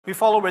We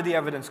follow where the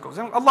evidence goes.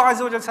 And Allah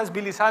Azza wa Jalla says,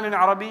 بِلِسَانٍ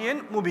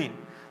عَرَبِيٍّ مُبِينٍ.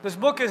 This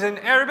book is in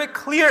Arabic,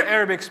 clear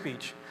Arabic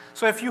speech.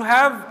 So if you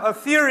have a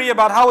theory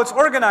about how it's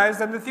organized,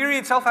 then the theory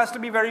itself has to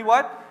be very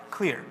what?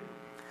 Clear.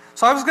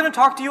 So I was going to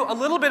talk to you a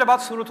little bit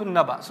about Surah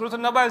Al-Naba. Surah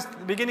Al-Naba is the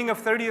beginning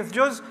of 30th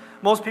juz.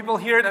 Most people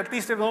hear it, at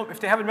least if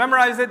they haven't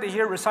memorized it, they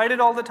hear it recited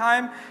all the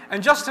time.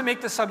 And just to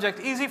make the subject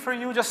easy for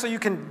you, just so you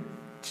can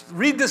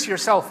read this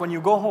yourself when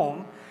you go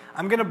home,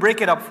 I'm going to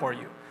break it up for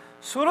you.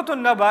 Surah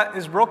Al-Naba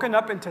is broken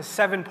up into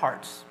 7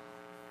 parts.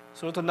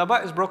 Surah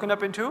Al-Naba is broken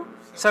up into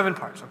 7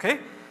 parts, okay?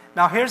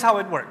 Now here's how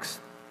it works.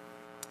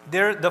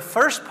 The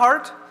first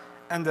part,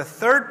 and the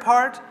third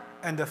part,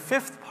 and the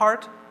 5th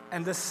part,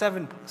 and the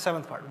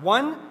 7th part.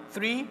 1,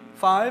 3,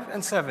 5,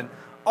 and 7.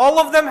 All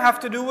of them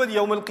have to do with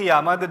Yawm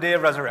al-Qiyamah, the day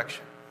of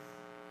resurrection.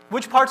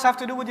 Which parts have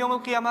to do with Yawm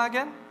al-Qiyamah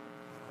again?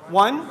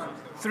 1,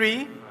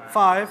 3,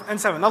 5, and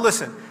 7. Now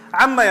listen.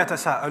 عَمَّا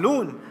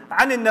يَتَسَاءَلُونَ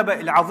عَنِ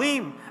النَّبَإِ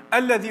الْعَظِيمِ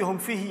الَّذِي هُمْ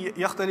فِيهِ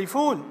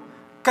يَخْتَلِفُونَ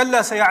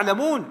كَلَّا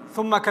سَيَعْلَمُونَ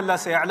ثُمَّ كَلَّا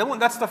سَيَعْلَمُونَ.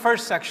 That's the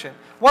first section.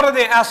 What are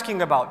they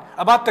asking about?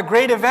 About the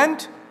great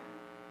event?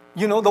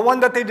 You know, the one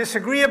that they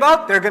disagree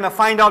about? They're going to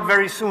find out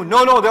very soon.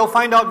 No, they'll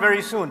find out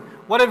very soon.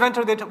 What event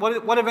are they?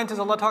 What event is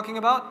Allah talking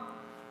about?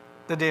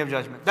 The Day of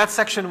Judgment. That's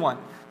section 1.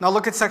 Now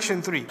look at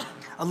section 3.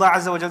 Allah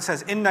Azza wa Jalla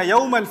says, إِنَّ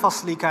يَوْمَ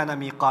الْفَصْلِ كَانَ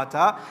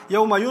مِيقَاتًا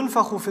يَوْمَ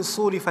يُنْفَخُ فِي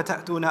الصُّورِ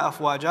فَتَأْتُونَ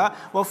أَفْوَاجًا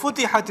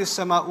وَفُتِحَتِ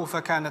السَّمَاءُ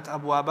فَكَانَتْ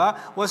أَبْوَابًا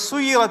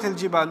وَسُيِّرَتِ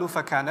الْجِبَالُ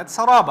فَكَانَتْ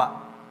سَرَابًا.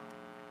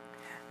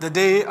 The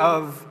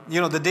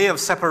day of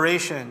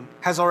separation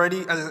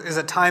is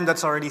a time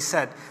that's already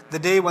set. The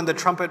day when the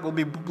trumpet will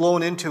be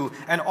blown into,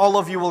 and all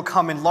of you will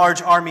come in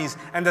large armies,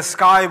 and the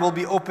sky will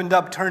be opened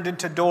up, turned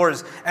into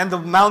doors, and the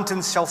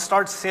mountains shall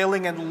start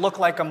sailing and look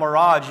like a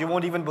mirage. You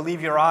won't even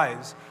believe your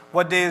eyes.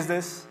 What day is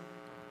this?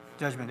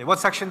 Judgment Day. What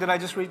section did I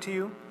just read to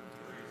you?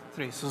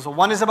 3. So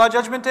 1 is about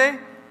Judgment Day,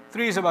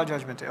 3 is about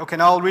Judgment Day. Okay,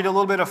 now I'll read a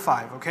little bit of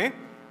 5, okay?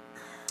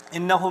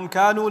 إِنَّهُمْ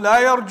كَانُوا لَا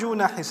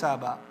يَرْجُونَ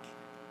حِسَابًا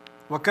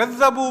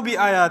وَكَذَّبُوا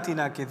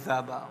بِآيَاتِنَا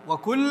كِذَّابًا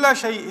وَكُلَّ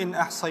شَيْءٍ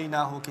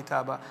أَحْصَيْنَاهُ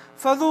كِتَابًا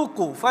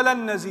فَذُوقُوا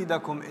فَلَن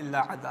نَّزِيدَكُمْ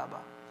إِلَّا عَذَابًا.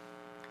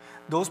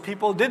 Those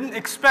people didn't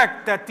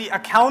expect that the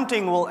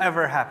accounting will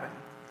ever happen.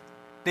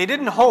 They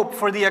didn't hope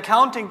for the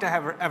accounting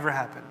to ever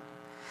happen.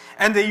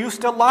 And they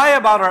used to lie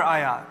about our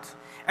ayat.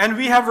 And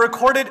we have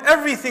recorded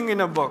everything in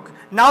a book.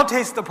 Now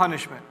taste the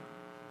punishment.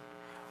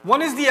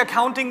 When is the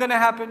accounting going to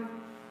happen?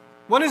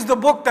 When is the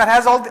book that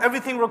has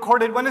everything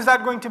recorded, when is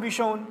that going to be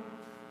shown?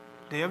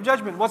 Day of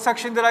Judgment. What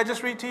section did I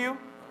just read to you?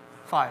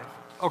 5.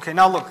 Okay,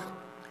 now look.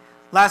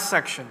 Last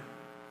section.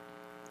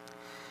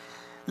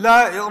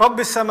 لا رب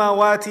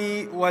السماوات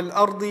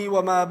والأرض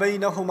وما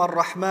بينهما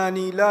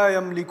الرحمن لا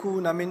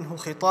يملكون منه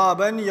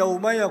خطابا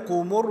يوم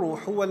يقوم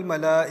الروح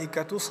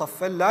والملائكة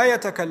صفا لا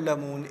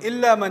يتكلمون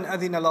إلا من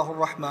أذن له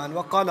الرحمن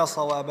وقال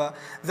صوابا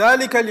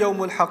ذلك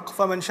اليوم الحق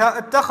فمن شاء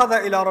اتخذ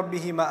إلى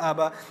ربه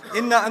مآبا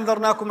إنا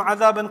أنذرناكم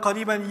عذابا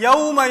قريبا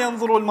يوم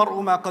ينظر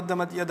المرء ما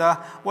قدمت يداه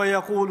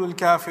ويقول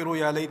الكافر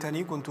يا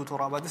ليتني كنت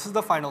ترابا. This is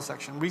the final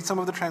section. Read some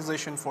of the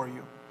translation for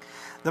you.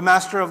 The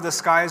master of the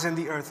skies and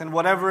the earth, and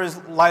whatever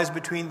lies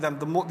between them,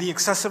 the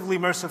excessively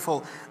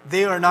merciful,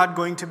 they are not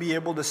going to be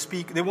able to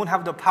speak. They won't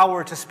have the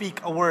power to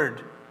speak a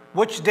word.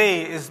 Which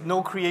day is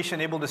no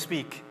creation able to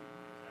speak?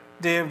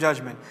 Day of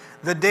Judgment.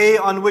 The day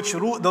on which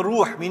the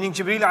Ruh, meaning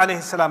Jibreel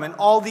alayhi salam, and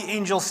all the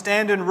angels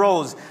stand in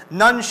rows.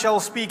 None shall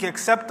speak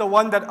except the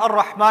one that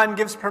Ar-Rahman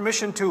gives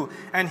permission to,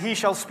 and he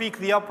shall speak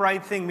the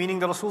upright thing, meaning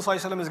the Rasul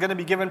sallallahu alaihi wasallam is going to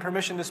be given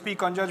permission to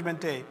speak on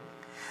Judgment Day.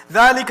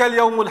 ذَلِكَ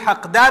الْيَوْمُ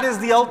الْحَقِّ. That is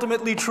the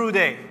ultimately true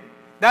day.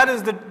 That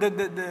is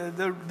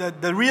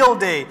the real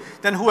day.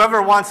 Then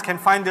whoever wants can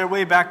find their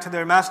way back to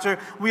their master.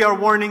 We are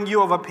warning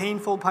you of a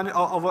painful,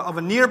 of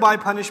a nearby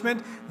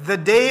punishment. The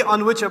day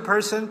on which a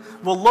person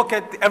will look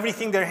at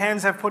everything their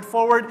hands have put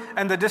forward,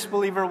 and the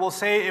disbeliever will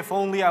say, if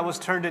only I was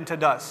turned into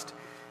dust.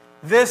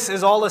 This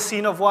is all a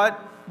scene of what?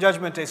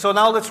 Judgment Day. So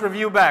now let's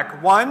review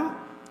back. 1,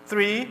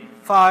 3,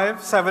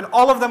 5, 7.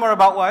 All of them are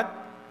about what?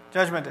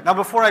 Judgment Day. Now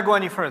before I go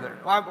any further,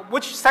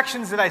 which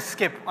sections did I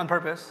skip on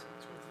purpose?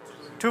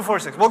 2, 4,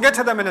 6. We'll get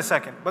to them in a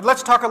second. But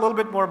let's talk a little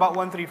bit more about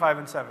 1, 3, 5,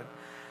 and 7.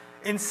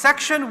 In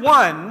section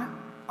 1,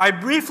 I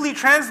briefly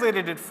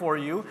translated it for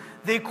you.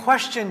 They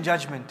question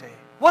Judgment Day.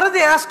 What are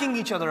they asking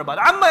each other about?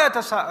 عَمَّا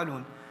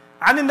يَتَسَاءَلُونَ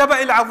عَنِ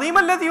النَّبَإِ الْعَظِيمِ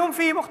الَّذِي هُمْ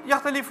فِيهِ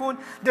يَخْتَلِفُونَ.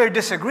 They're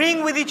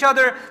disagreeing with each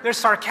other. They're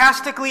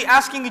sarcastically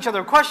asking each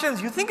other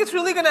questions. You think it's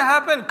really going to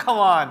happen? Come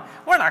on.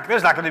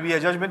 There's not going to be a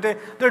Judgment Day.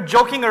 They're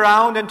joking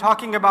around and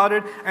talking about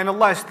it, and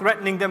Allah is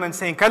threatening them and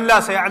saying,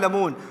 كَلَّا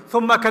سَيَعْلَمُونَ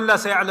ثُمَّ كَلَّا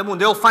سَيَعْلَمُونَ.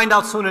 They'll find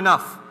out soon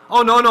enough.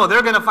 Oh, no,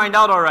 they're going to find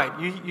out all right.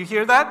 You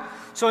hear that?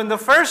 So in the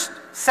first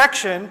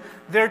section,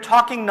 they're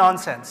talking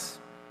nonsense.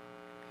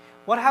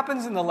 What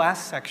happens in the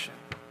last section?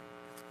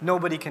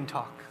 Nobody can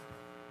talk.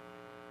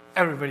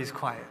 Everybody's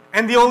quiet.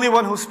 And the only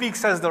one who speaks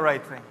says the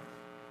right thing.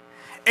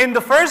 In the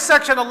first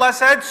section, Allah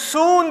said,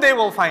 soon they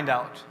will find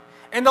out.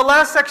 In the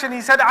last section, He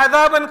said,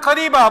 عَذَابًا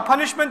قَرِيبًا,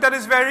 punishment that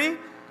is very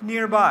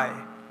nearby.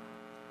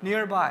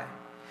 Nearby.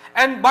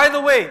 And by the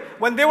way,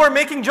 when they were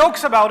making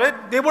jokes about it,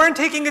 they weren't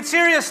taking it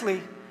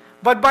seriously.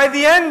 But by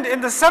the end,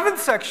 in the 7th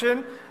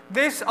section,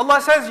 Allah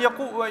says,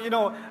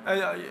 يَوْمَ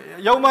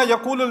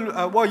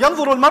يَقُولُ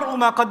وَيَنْظُرُ الْمَرْءُ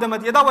مَا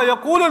قَدَّمَتْ يَدَاهُ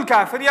وَيَقُولُ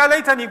الْكَافِرُ يَا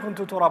لَيْتَنِي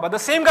كُنْتُ تُرَابًا. The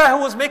same guy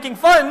who was making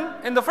fun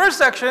in the first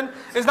section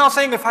is now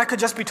saying, if I could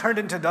just be turned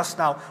into dust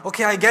now.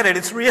 Okay, I get it,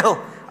 it's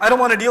real. I don't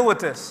want to deal with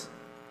this.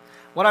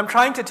 What I'm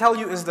trying to tell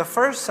you is the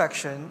first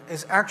section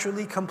is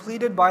actually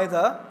completed by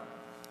the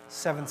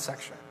 7th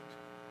section.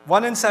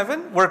 1 and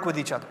 7 work with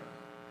each other.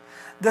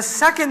 The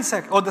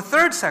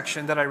third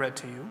section that I read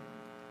to you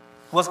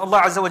was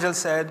Allah Azza wa Jal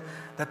said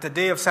that the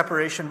day of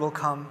separation will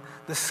come,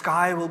 the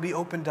sky will be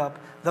opened up,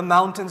 the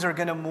mountains are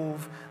going to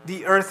move,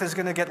 the earth is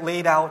going to get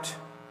laid out.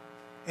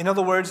 In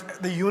other words,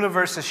 the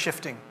universe is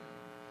shifting.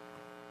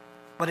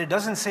 But it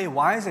doesn't say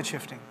why is it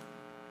shifting.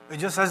 It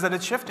just says that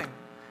it's shifting.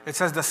 It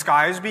says the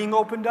sky is being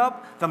opened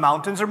up, the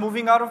mountains are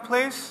moving out of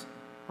place,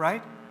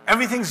 right?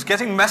 Everything's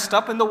getting messed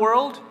up in the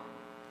world,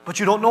 but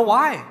you don't know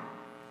why.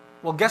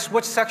 Well, guess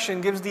which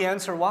section gives the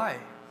answer why?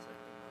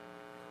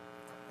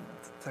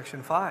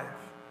 Section 5,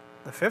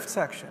 the 5th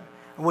section.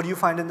 And what do you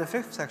find in the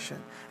 5th section?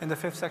 In the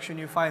 5th section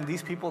you find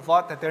these people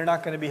thought that they're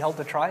not going to be held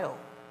to trial.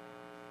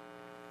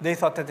 They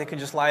thought that they could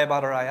just lie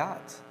about our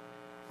ayat.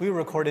 We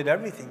recorded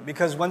everything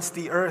because once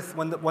the earth,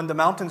 when the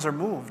mountains are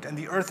moved and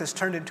the earth is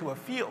turned into a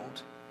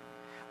field,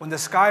 when the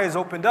sky is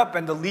opened up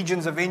and the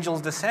legions of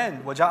angels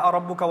descend, وَجَاءَ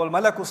رَبُّكَ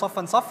وَالْمَلَكُ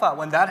صَفًّا صَفًّا,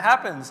 when that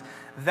happens,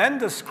 then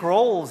the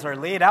scrolls are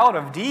laid out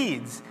of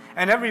deeds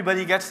and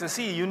everybody gets to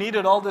see. You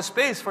needed all this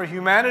space for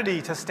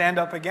humanity to stand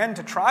up again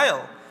to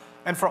trial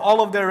and for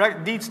all of their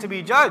deeds to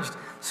be judged.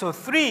 So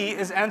 3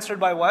 is answered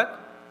by what?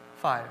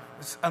 5.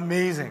 It's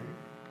amazing.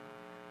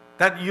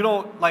 That you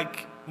don't,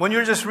 when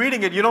you're just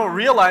reading it, you don't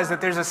realize that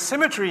there's a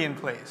symmetry in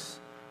place.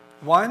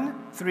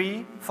 1,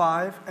 3,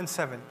 5, and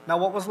 7. Now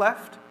what was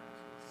left?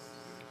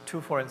 2,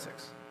 4, and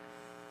 6.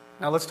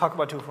 Now let's talk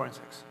about 2, 4, and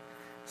 6.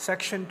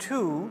 Section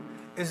 2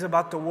 is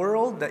about the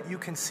world that you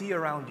can see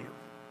around you.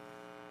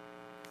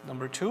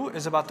 Number 2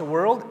 is about the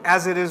world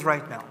as it is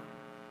right now.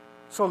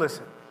 So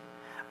listen.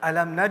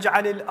 أَلَمْ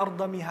نَجْعَلِ الْأَرْضَ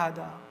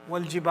مِهَادًا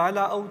وَالْجِبَالَ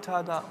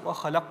أَوْتَادًا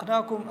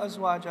وَخَلَقْنَاكُمْ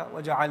أَزْوَاجًا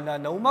وَجَعَلْنَا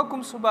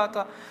نَوْمَكُمْ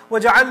سُبَاتًا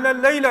وَجَعَلْنَا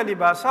اللَّيْلَ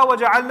لِبَاسًا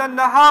وَجَعَلْنَا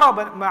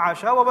النَّهَارَ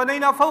مَعَاشًا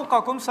وَبَنَيْنَا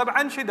فَوْقَكُمْ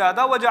سَبْعًا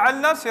شِدَادًا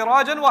وَجَعَلْنَا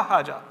سِرَاجًا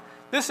وَهَّاجًا.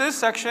 This is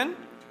section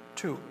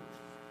 2.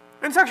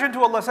 In section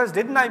 2 Allah says,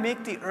 didn't I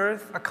make the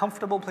earth a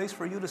comfortable place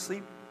for you to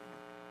sleep?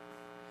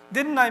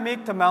 Didn't I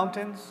make the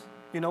mountains,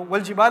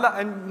 وَالْجِبَالَ,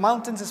 and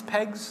mountains as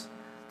pegs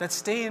that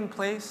stay in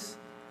place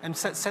and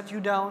set you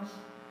down?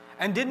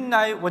 And didn't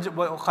I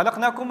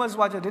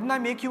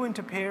make you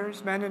into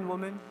pairs, man and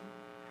woman?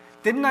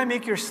 Didn't I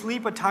make your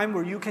sleep a time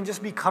where you can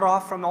just be cut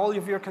off from all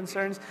of your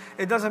concerns?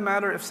 It doesn't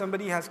matter if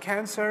somebody has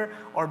cancer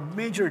or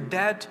major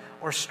debt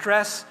or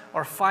stress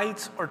or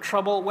fights or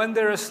trouble. When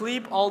they're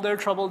asleep, all their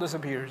trouble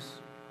disappears.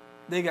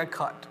 They get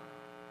cut.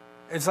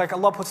 It's like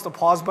Allah puts the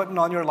pause button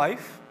on your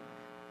life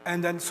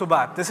and then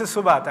subat. This is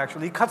subat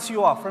actually. He cuts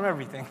you off from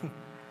everything.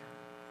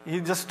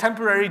 He just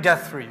temporary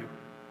death for you.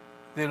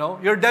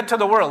 You're dead to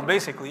the world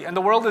basically, and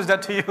the world is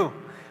dead to you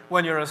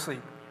when you're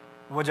asleep.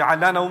 وَجَعَلْنَا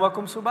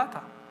نَوْمَكُمْ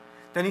سُبَاتًا.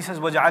 Then he says,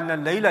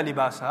 وَجَعَلْنَا اللَّيْلَ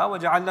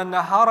لِبَاسًا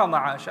وَجَعَلْنَا النَّهَارَ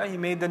مَعَاشًا. He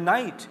made the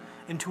night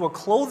into a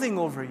clothing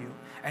over you,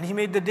 and He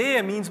made the day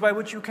a means by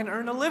which you can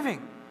earn a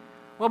living.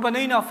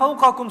 وَبَنَيْنَا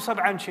فَوْقَكُمْ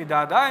سَبْعًا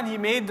شِدَادًا. And He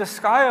made the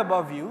sky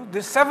above you,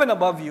 the 7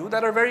 above you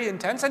that are very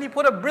intense, and He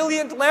put a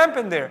brilliant lamp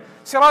in there.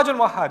 سِرَاجًا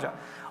وَهَّاجًا.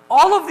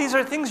 All of these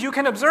are things you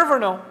can observe or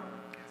know.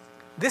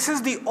 This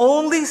is the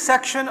only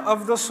section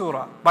of the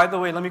surah. By the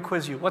way, let me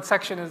quiz you. What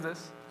section is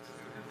this?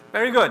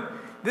 Very good.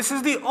 This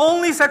is the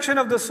only section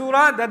of the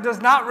surah that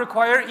does not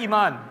require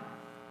iman.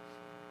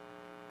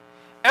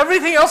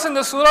 Everything else in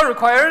the surah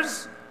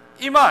requires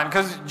iman,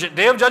 because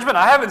Day of Judgment,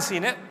 I haven't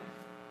seen it.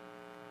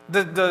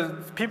 The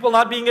people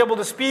not being able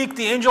to speak,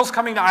 the angels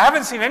coming down, I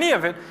haven't seen any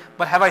of it.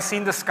 But have I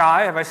seen the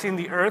sky? Have I seen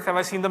the earth? Have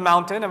I seen the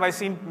mountain? Have I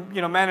seen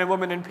man and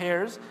woman in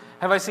pairs?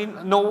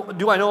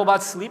 Do I know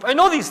about sleep? I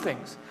know these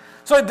things.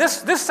 So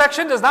this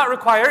section does not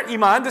require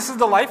iman. This is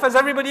the life as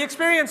everybody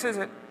experiences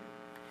it.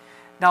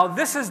 Now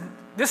this is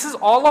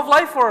all of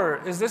life,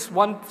 or is this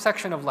one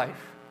section of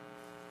life?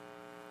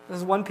 This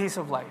is one piece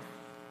of life.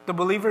 The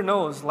believer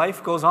knows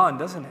life goes on,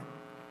 doesn't it?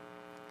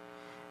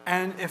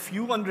 And if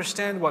you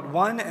understand what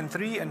 1 and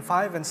 3 and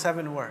 5 and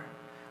 7 were,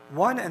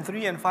 1 and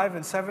 3 and 5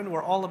 and 7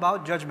 were all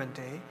about Judgment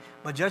Day,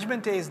 but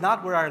Judgment Day is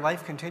not where our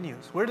life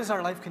continues. Where does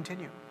our life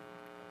continue?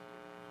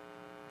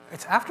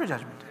 It's after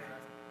Judgment Day,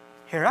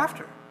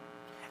 hereafter.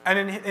 And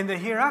in the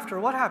hereafter,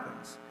 what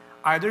happens?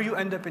 Either you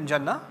end up in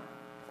Jannah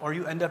or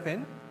you end up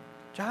in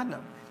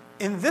Jahannam.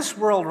 In this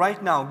world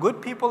right now,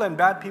 good people and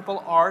bad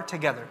people are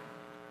together.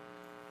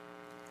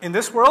 In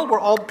this world, we're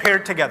all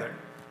paired together.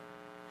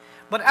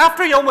 But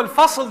after Yawm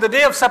al-Fasl, the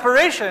day of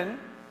separation,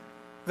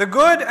 the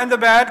good and the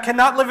bad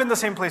cannot live in the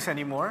same place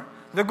anymore.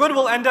 The good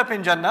will end up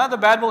in Jannah, the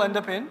bad will end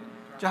up in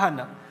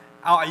Jahannam.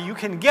 Now, you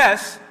can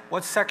guess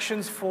what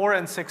sections 4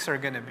 and 6 are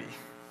going to be.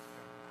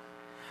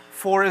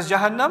 4 is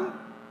Jahannam,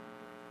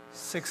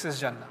 6 is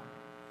Jannah.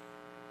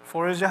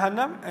 4 is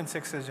Jahannam and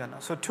 6 is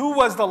Jannah. So 2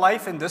 was the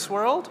life in this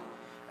world,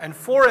 And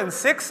 4 and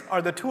 6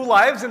 are the 2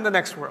 lives in the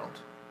next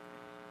world.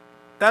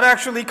 That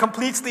actually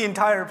completes the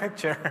entire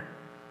picture.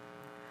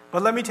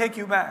 But let me take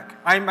you back.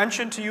 I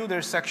mentioned to you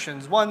there's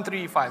sections 1,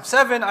 3, 5,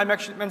 7. I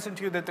mentioned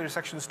to you that there's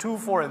sections 2,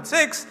 4, and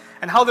 6,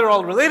 and how they're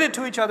all related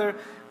to each other.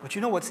 But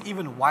you know what's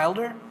even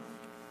wilder?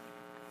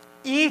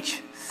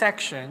 Each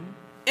section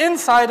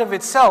inside of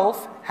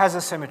itself has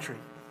a symmetry.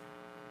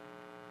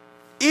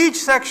 Each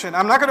section,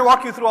 I'm not going to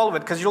walk you through all of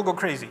it because you'll go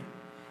crazy.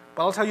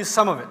 But I'll tell you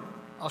some of it.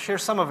 I'll share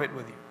some of it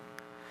with you.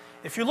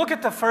 If you look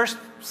at the first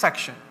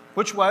section,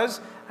 which was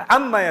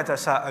عَمَّا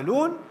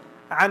يَتَسَاءَلُونَ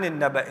عَنِ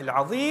النَّبَأِ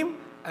الْعَظِيمِ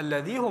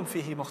الَّذِي هُمْ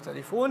فِيهِ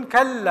مُخْتَلِفُونَ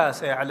كَلَّا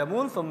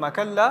سَيَعْلَمُونَ ثُمَّ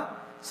كَلَّا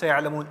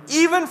سَيَعْلَمُونَ.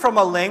 Even from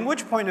a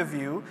language point of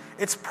view,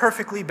 it's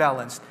perfectly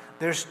balanced.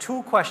 There's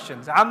 2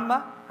 questions.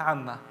 عَمَّا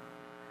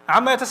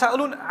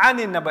يَتَسَاءَلُونَ عَنِ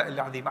النَّبَأِ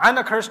الْعَظِيمِ. عَنْ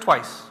occurs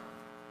twice.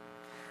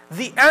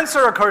 The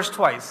answer occurs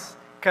twice.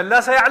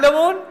 كَلَّا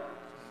سَيَعْلَمُونَ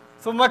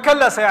ثُمَّ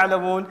كَلَّا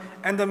سَيَعْلَمُونَ.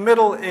 And the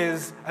middle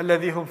is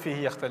الَّذِي هُمْ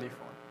فِيهِ يَخْتَلِفُونَ.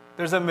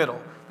 There's a middle.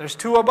 There's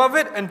 2 above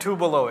it and 2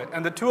 below it.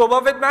 And the 2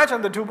 above it match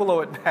and the 2 below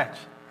it match.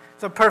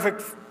 It's a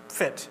perfect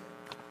fit.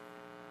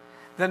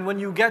 Then when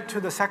you get to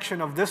the section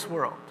of this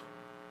world,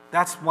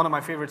 that's one of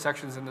my favorite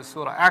sections in the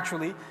surah.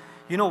 Actually,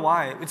 you know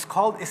why? It's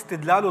called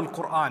Istidlalul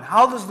Quran.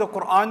 How does the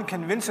Quran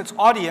convince its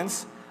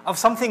audience of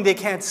something they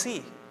can't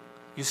see?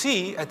 You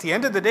see, at the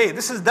end of the day,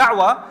 this is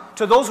da'wah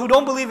to those who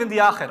don't believe in the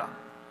akhirah.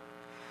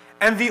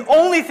 And the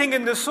only thing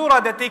in the surah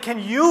that they can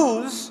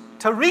use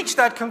to reach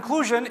that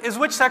conclusion is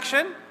which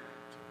section?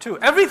 2.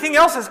 Everything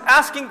else is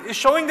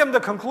showing them the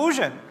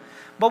conclusion.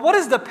 But what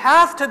is the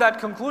path to that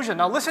conclusion?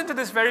 Now listen to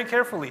this very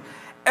carefully.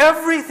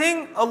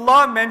 Everything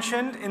Allah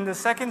mentioned in the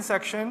second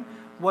section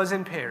was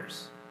in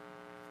pairs.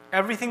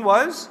 Everything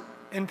was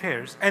in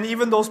pairs. And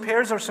even those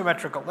pairs are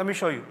symmetrical. Let me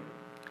show you.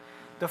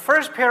 The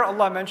first pair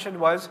Allah mentioned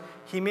was,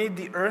 He made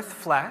the earth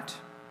flat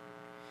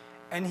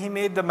and He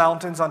made the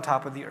mountains on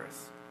top of the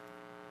earth.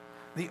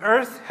 The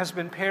earth has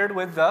been paired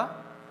with the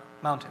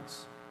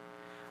mountains.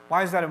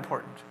 Why is that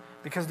important?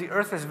 Because the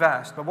earth is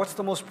vast, but what's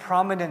the most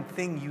prominent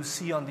thing you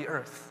see on the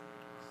earth?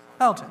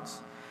 Mountains.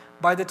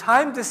 By the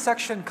time this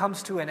section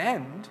comes to an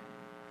end,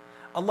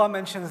 Allah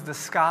mentions the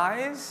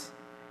skies,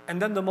 and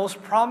then the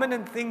most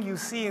prominent thing you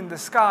see in the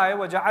sky,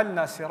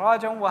 وَجَعَلْنَا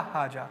سِرَاجًا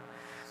وَهَّاجًا.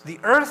 The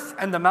earth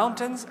and the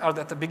mountains are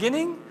at the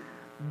beginning,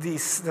 the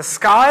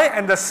sky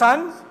and the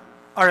sun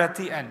are at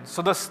the end.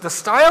 So the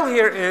style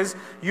here is,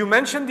 you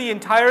mention the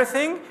entire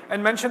thing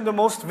and mention the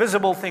most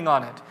visible thing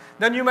on it.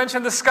 Then you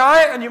mention the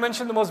sky and you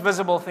mention the most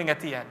visible thing at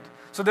the end.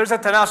 So there's a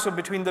tanasub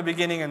between the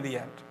beginning and the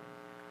end.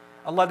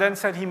 Allah then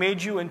said He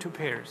made you into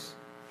pairs.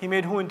 He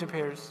made who into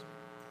pairs?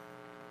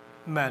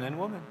 Man and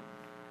woman.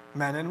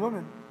 Man and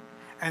woman.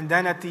 And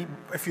then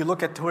if you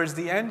look at towards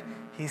the end,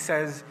 He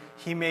says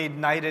He made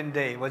night and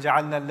day.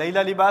 وَجَعَلْنَا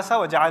اللَّيْلَ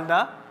لِبَاسًا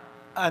وَجَعَلْنَا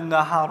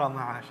النَّهَارَ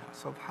مَعَاشًا.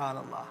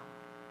 SubhanAllah.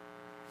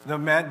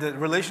 The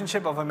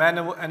relationship of a man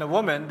and a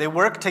woman, they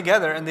work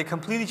together and they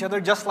complete each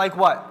other just like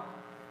what?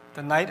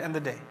 The night and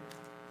the day.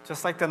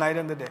 Just like the night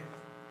and the day.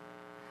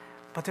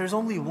 But there's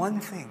only one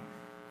thing.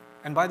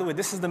 And by the way,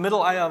 this is the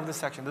middle ayah of this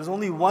section. There's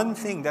only one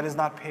thing that is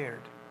not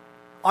paired.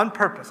 On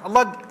purpose.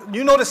 Allah,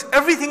 you notice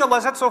everything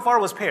Allah said so far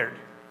was paired.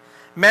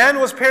 Man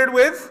was paired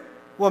with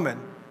woman.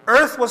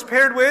 Earth was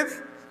paired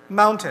with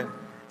mountain.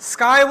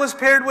 Sky was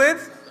paired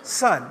with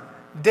sun.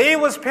 Day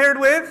was paired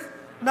with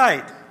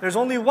night. There's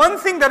only one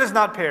thing that is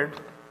not paired.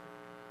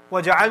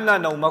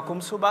 وَجَعَلْنَا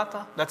نَوْمَكُمْ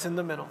سُبَاتًا. That's in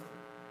the middle.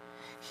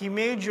 He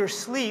made your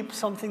sleep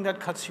something that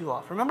cuts you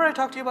off. Remember I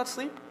talked to you about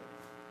sleep?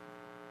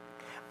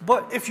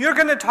 But if you're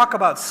going to talk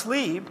about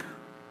sleep,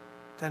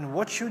 then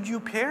what should you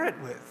pair it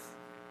with?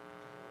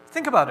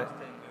 Think about it.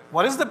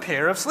 What is the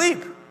pair of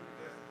sleep?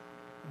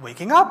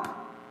 Waking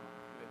up.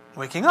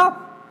 Waking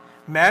up.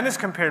 Man is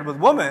compared with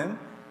woman.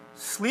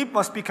 Sleep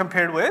must be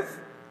compared with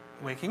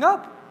waking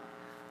up.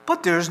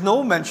 But there's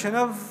no mention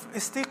of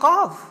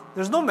istiqadh.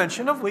 There's no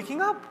mention of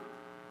waking up.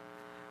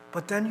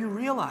 But then you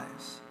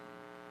realize,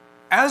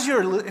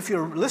 if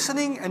you're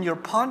listening and you're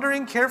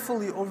pondering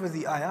carefully over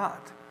the ayat,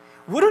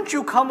 wouldn't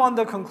you come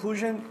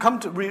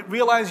to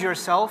realize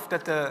yourself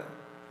that the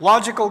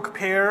logical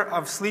pair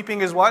of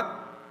sleeping is what?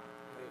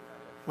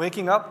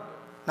 Waking up.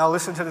 Now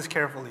listen to this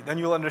carefully. Then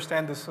you'll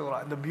understand the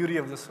surah and the beauty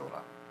of the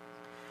surah.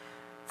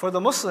 For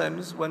the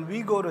Muslims, when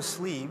we go to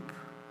sleep,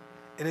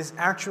 it is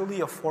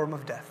actually a form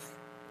of death.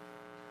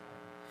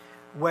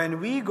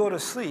 When we go to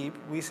sleep,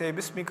 we say,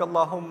 Bismika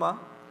Allahumma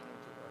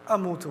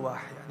amutu wa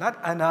ahya.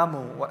 Not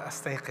anamu wa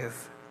astayqiz.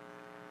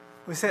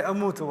 We say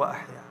amutu wa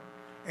ahya.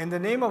 In the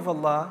name of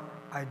Allah,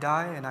 I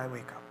die and I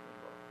wake up.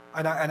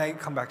 And I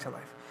come back to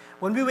life.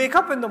 When we wake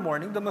up in the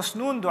morning, the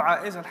masnoon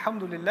dua is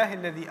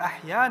Alhamdulillahi alladhi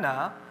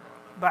ahyana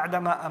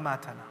ba'dama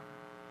amatana.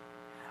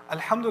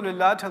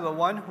 Alhamdulillah to the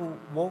one who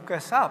woke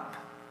us up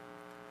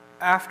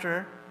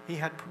after He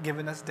had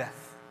given us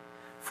death.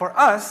 For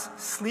us,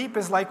 sleep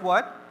is like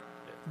what?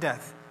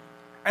 Death.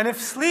 And if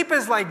sleep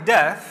is like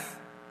death,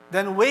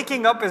 then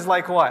waking up is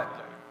like what?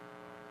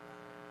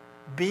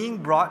 Being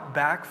brought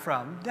back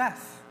from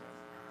death.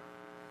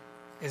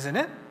 Isn't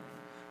it?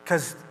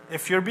 Because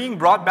if you're being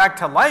brought back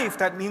to life,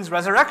 that means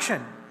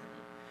resurrection.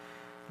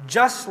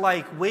 Just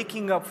like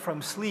waking up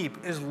from sleep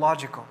is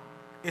logical.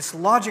 It's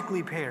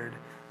logically paired.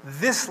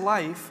 This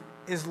life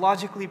is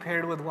logically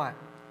paired with what?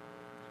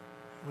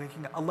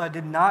 Waking up. Allah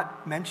did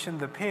not mention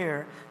the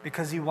pair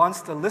because He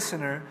wants the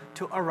listener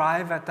to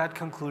arrive at that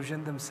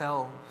conclusion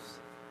themselves.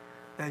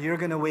 That you're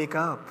going to wake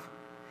up.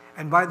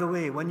 And by the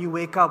way, when you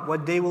wake up,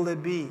 what day will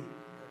it be?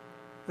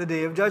 The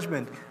day of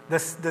judgment.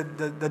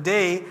 The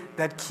day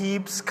that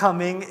keeps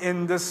coming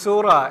in the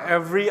surah,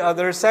 every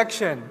other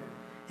section.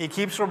 He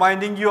keeps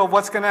reminding you of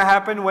what's going to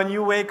happen when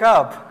you wake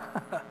up.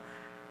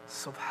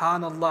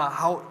 Subhanallah,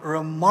 how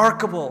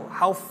remarkable,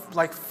 how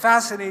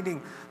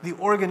fascinating the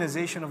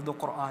organization of the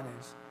Quran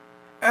is.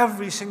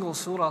 Every single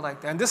surah like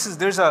that. And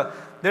there's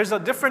a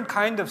different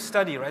kind of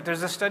study, right?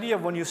 There's a study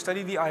of when you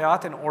study the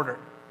ayat in order.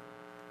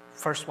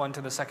 First one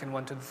to the second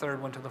one to the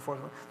third one to the fourth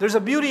one. There's a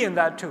beauty in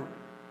that too.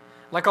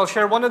 Like I'll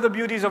share one of the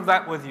beauties of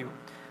that with you.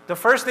 The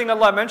first thing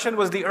Allah mentioned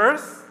was the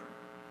earth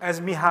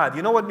as mihad.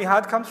 You know what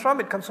mihad comes from?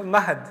 It comes from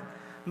mahad.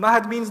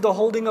 Mahad means the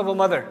holding of a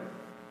mother.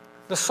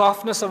 The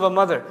softness of a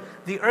mother.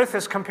 The earth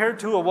is compared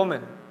to a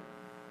woman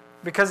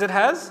because it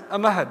has a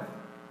mahad.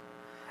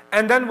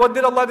 And then what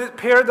did Allah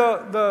pair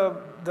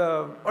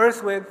the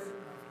earth with?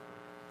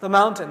 The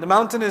mountain. The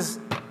mountain is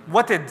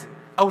watid,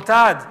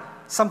 autad,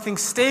 something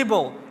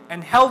stable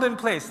and held in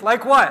place.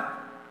 Like what?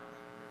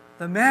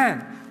 The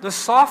man. The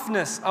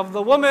softness of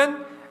the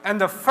woman and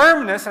the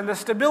firmness and the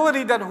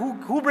stability that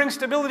who brings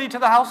stability to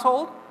the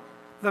household?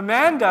 The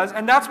man does.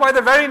 And that's why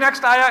the very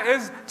next ayah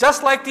is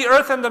just like the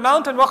earth and the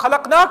mountain.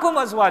 وَخَلَقْنَاكُمْ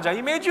أَزْوَاجًا.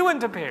 He made you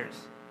into pairs.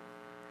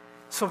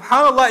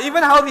 SubhanAllah,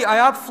 even how the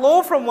ayat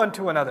flow from one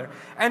to another.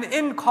 And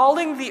in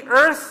calling the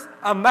earth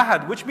a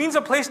mahad, which means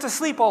a place to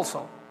sleep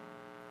also.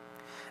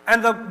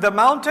 And the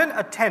mountain,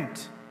 a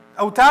tent.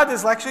 Autad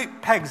is actually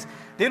pegs.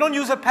 They don't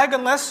use a peg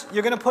unless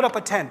you're going to put up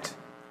a tent.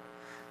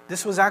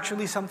 This was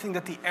actually something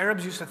that the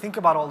Arabs used to think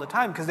about all the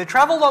time because they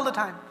traveled all the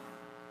time.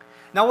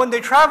 Now when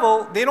they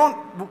travel, they don't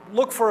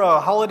look for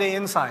a Holiday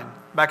Inn sign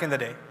back in the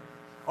day.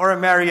 Or a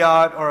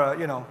Marriott or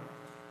a,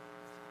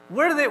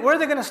 Where are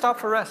they going to stop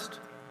for rest?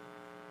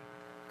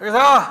 They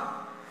say,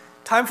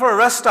 time for a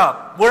rest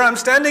stop. Where I'm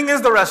standing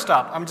is the rest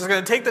stop. I'm just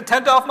going to take the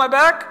tent off my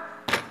back,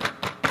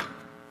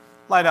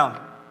 lie down.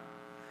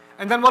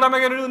 And then what am I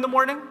going to do in the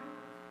morning?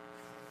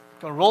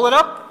 Going to roll it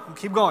up and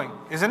keep going,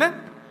 isn't it?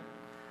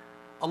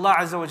 Allah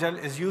Azza wa Jal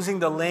is using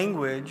the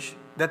language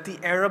that the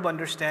Arab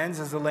understands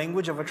as the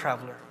language of a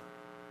traveler.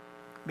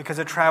 Because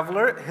a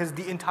traveler,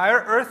 the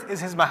entire earth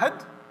is his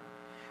mahad.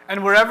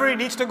 And wherever he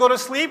needs to go to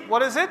sleep,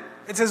 what is it?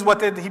 It's his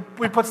watid. He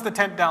puts the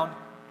tent down.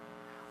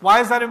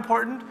 Why is that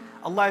important?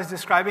 Allah is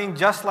describing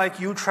just like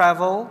you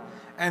travel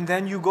and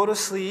then you go to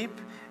sleep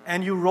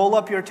and you roll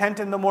up your tent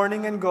in the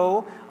morning and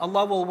go,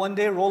 Allah will one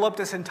day roll up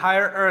this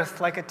entire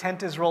earth like a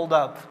tent is rolled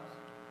up.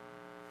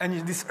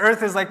 And this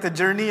earth is like the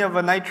journey of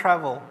a night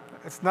travel.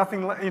 It's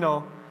nothing,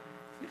 ashiyatan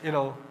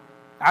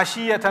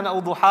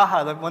aw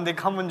duhaha, that when they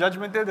come on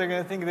Judgment Day, they're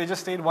going to think they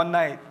just stayed one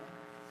night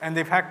and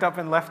they packed up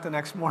and left the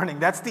next morning.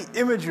 That's the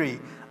imagery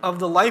of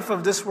the life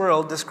of this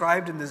world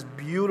described in this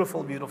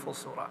beautiful, beautiful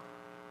surah.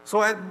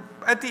 So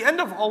at the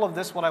end of all of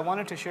this, what I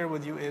wanted to share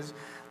with you is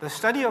the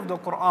study of the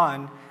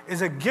Quran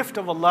is a gift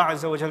of Allah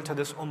Azza wa Jal to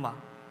this ummah.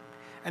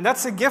 And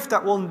that's a gift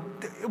that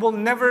will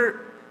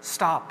never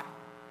stop.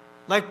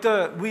 Like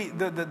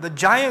the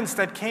giants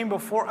that came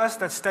before us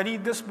that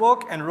studied this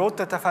book and wrote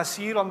the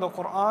tafasir on the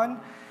Quran,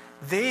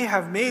 they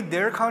have made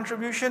their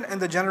contribution,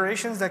 and the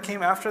generations that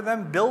came after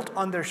them built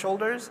on their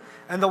shoulders,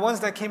 and the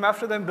ones that came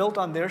after them built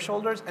on their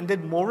shoulders and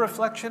did more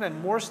reflection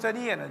and more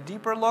study and a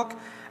deeper look.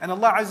 And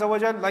Allah Azza wa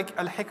Jal, like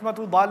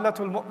al-hikmatu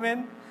dallatul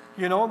mu'min,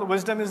 the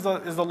wisdom is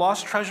the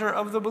lost treasure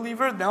of the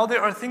believer. Now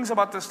there are things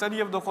about the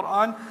study of the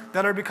Quran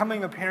that are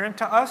becoming apparent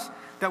to us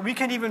that we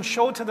can even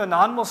show to the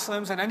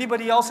non-Muslims and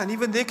anybody else, and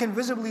even they can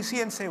visibly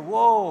see and say,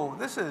 whoa,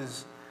 this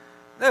is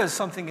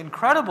something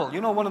incredible.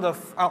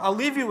 I'll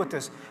leave you with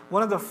this.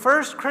 One of the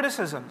first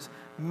criticisms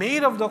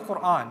made of the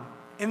Quran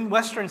in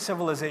Western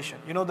civilization,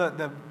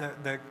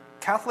 the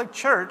Catholic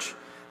Church,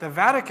 the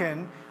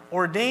Vatican,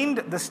 ordained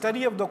the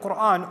study of the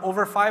Quran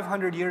over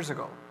 500 years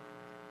ago.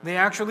 They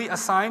actually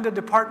assigned a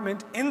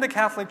department in the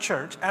Catholic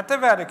Church at the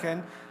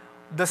Vatican.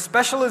 The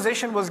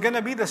specialization was going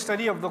to be the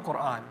study of the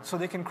Quran. So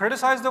they can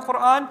criticize the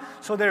Quran,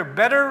 so they're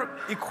better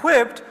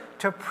equipped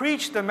to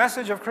preach the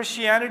message of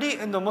Christianity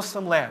in the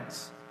Muslim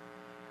lands.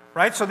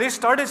 Right? So they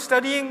started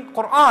studying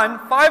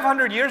Quran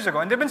 500 years ago,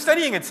 and they've been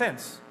studying it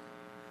since.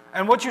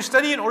 And what you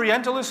study in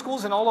Orientalist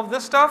schools and all of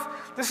this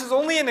stuff, this is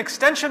only an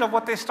extension of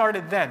what they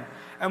started then.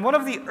 And one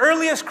of the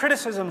earliest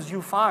criticisms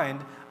you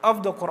find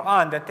of the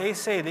Quran that they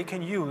say they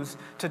can use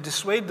to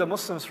dissuade the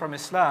Muslims from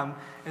Islam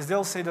is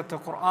they'll say that the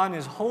Quran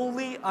is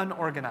wholly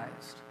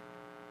unorganized.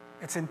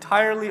 It's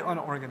entirely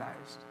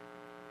unorganized.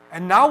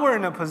 And now we're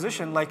in a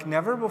position like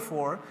never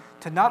before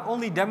to not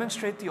only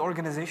demonstrate the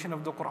organization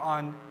of the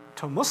Quran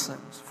to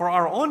Muslims for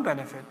our own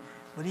benefit,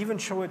 but even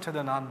show it to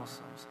the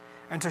non-Muslims.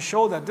 And to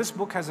show that this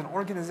book has an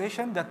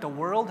organization that the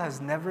world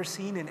has never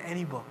seen in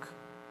any book.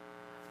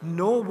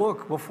 No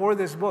book before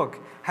this book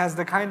has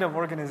the kind of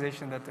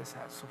organization that this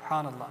has.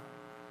 Subhanallah.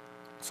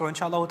 So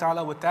inshallah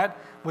ta'ala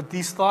with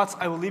these thoughts,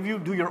 I will leave you.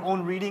 Do your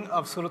own reading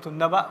of Surah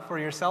Al-Naba for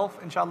yourself,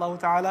 inshallah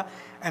ta'ala,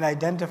 and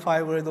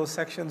identify where those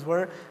sections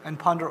were and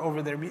ponder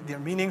over their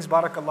meanings.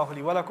 Barakallahu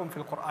li wa lakum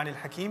fil Qur'an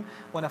al-Hakim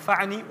wa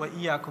nafa'ani wa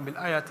iyyakum bil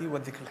ayati wa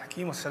dhikr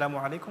al-Hakim.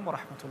 Wassalamu alaikum wa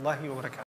rahmatullahi wa barakatuh.